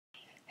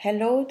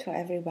Hello to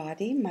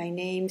everybody, my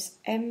name's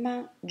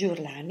Emma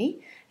Giurlani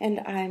and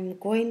I'm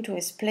going to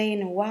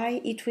explain why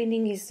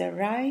eTwinning is the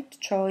right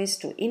choice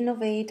to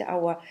innovate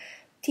our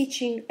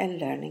teaching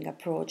and learning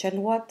approach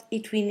and what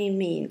eTwinning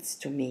means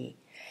to me.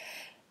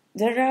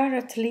 There are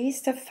at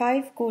least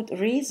 5 good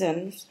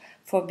reasons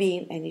for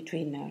being an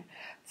eTwinner.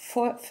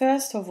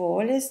 First of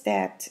all is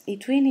that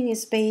eTwinning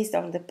is based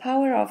on the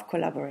power of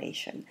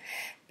collaboration.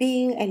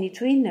 Being an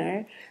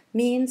eTwinner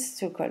means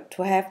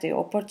to have the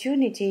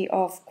opportunity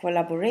of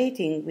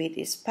collaborating with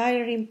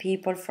inspiring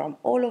people from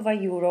all over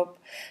Europe,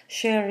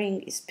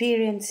 sharing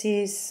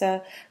experiences,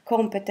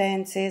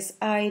 competences,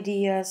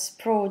 ideas,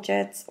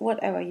 projects,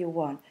 whatever you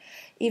want,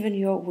 even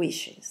your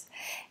wishes.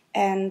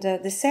 And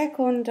the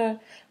second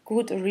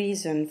good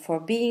reason for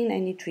being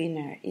an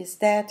eTwinner is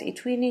that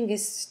eTwinning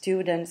is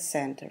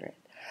student-centered.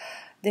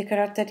 The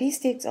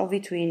characteristics of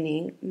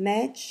eTwinning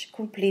match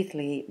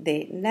completely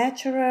the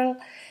natural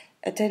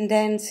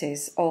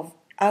tendencies of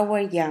our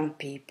young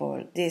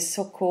people, the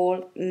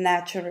so-called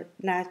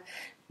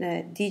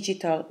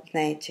digital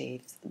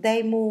natives.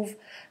 They move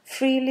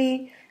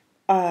freely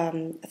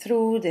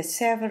through the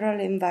several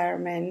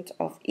environments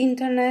of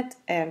internet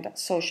and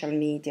social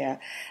media.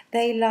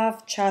 They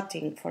love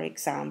chatting, for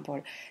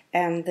example,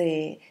 and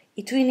the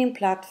eTwinning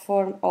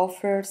platform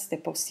offers the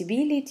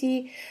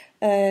possibility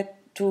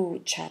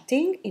to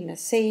chatting in a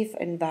safe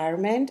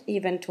environment,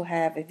 even to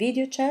have a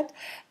video chat,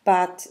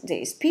 but the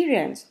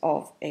experience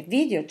of a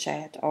video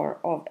chat or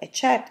of a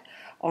chat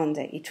on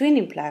the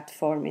eTwinning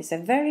platform is a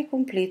very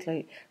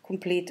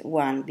complete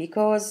one,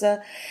 because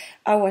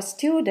our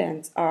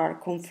students are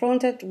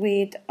confronted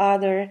with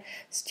other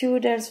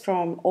students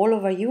from all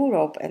over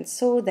Europe, and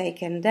so they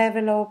can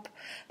develop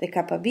the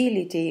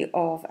capability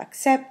of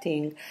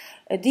accepting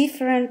a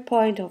different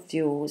point of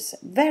views,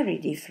 very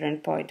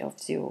different point of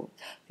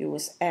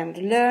views, and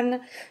learn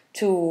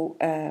to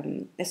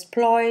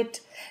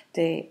exploit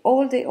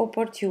all the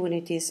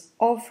opportunities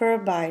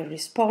offered by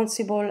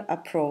responsible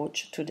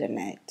approach to the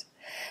net.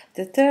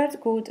 The third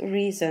good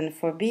reason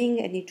for being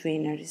an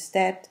eTwinner is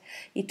that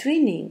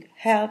eTwinning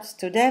helps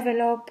to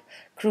develop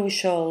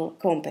crucial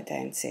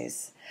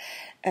competencies.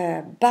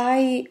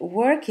 By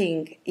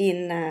working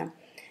in a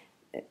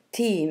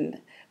team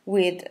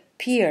with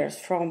peers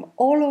from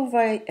all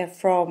over,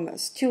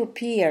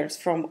 peers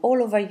from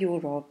all over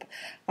Europe,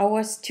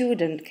 our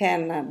student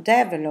can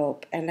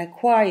develop and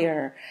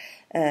acquire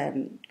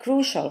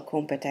crucial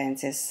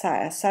competences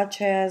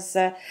such as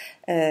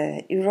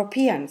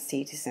European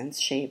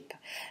citizenship.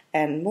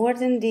 And more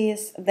than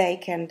this, they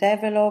can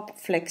develop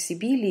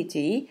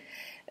flexibility,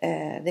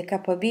 the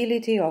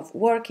capability of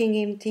working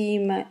in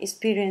team,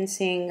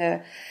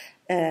 experiencing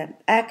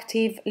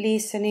active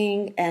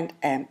listening and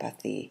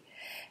empathy.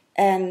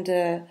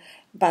 And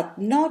but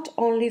not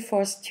only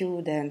for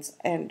students,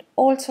 and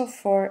also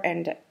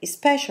and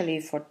especially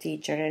for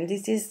teachers. And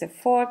this is the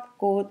fourth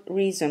good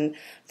reason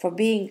for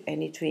being an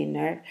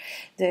eTwinner.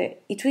 The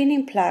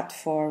eTwinning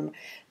platform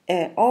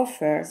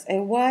offers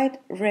a wide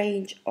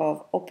range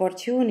of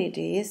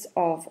opportunities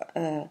of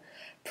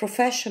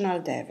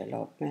professional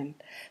development,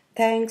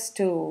 thanks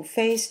to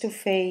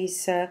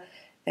face-to-face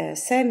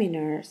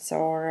seminars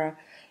or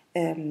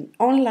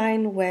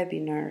online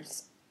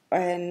webinars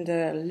and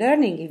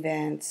learning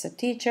events. A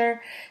teacher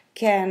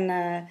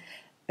can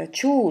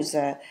choose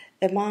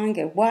among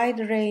a wide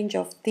range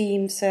of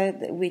themes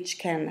which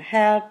can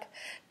help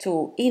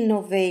to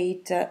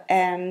innovate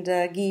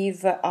and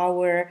give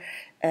our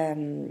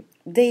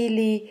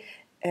daily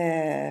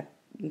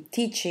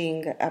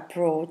teaching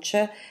approach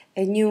a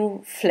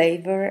new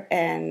flavor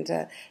and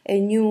a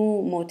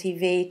new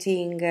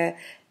motivating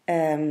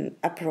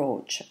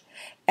approach.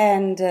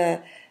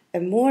 And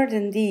more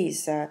than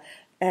this,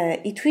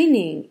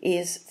 eTwinning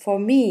is, for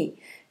me,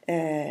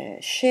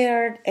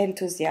 shared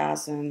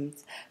enthusiasm,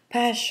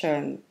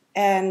 passion,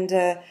 and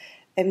a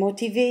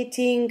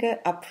motivating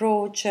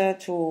approach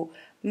to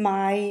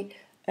my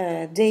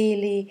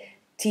daily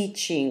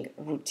teaching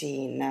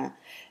routine.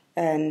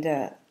 And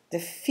the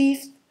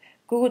fifth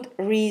good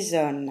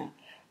reason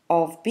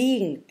of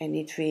being an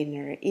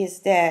eTwinner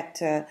is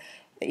that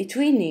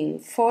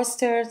eTwinning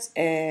fosters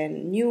a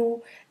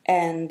new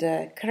and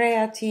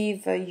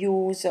creative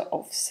use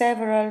of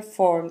several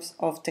forms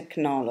of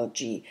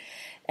technology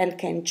and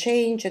can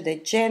change the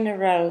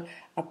general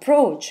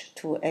approach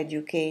to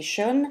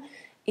education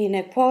in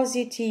a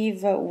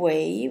positive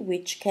way,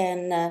 which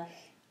can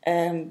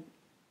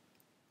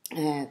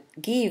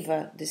give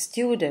the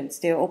students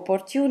the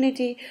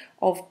opportunity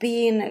of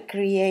being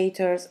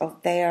creators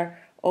of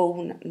their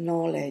own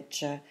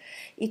knowledge.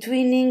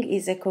 eTwinning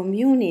is a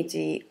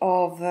community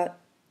of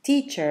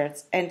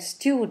teachers and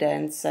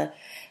students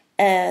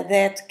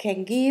that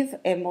can give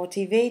a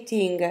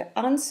motivating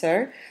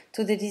answer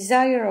to the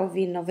desire of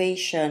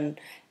innovation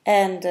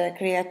and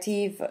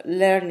creative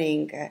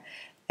learning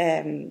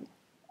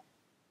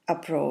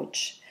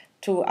approach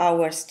to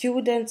our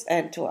students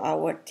and to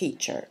our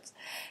teachers.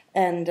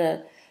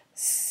 And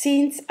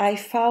since I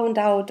found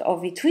out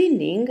of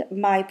eTwinning,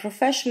 my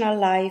professional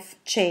life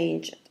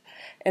changed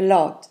a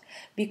lot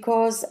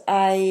because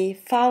I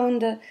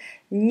found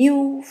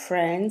new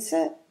friends,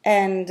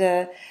 and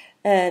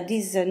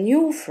these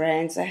new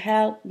friends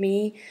helped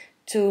me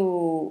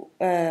to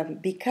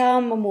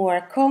become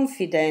more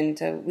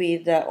confident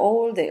with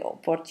all the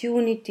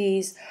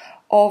opportunities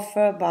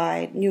offered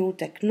by new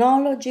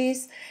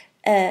technologies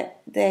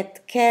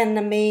that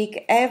can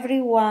make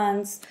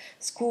everyone's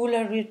school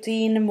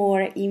routine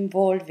more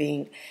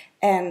involving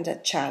and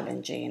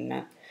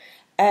challenging.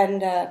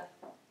 And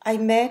I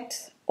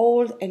met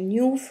all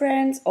new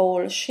friends,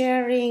 all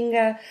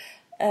sharing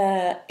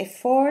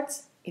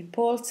efforts,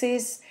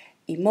 impulses,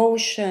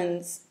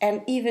 emotions,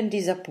 and even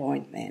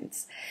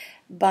disappointments.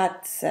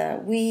 But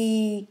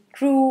we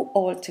grew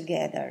all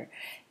together,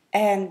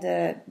 and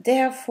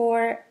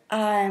therefore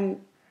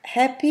I'm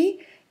happy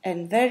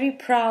and very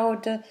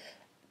proud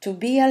to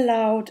be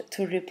allowed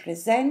to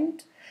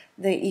represent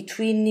the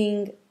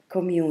eTwinning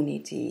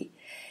community,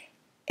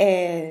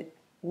 a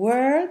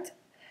world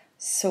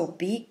so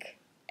big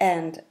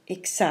and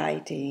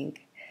exciting.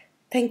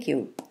 Thank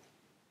you.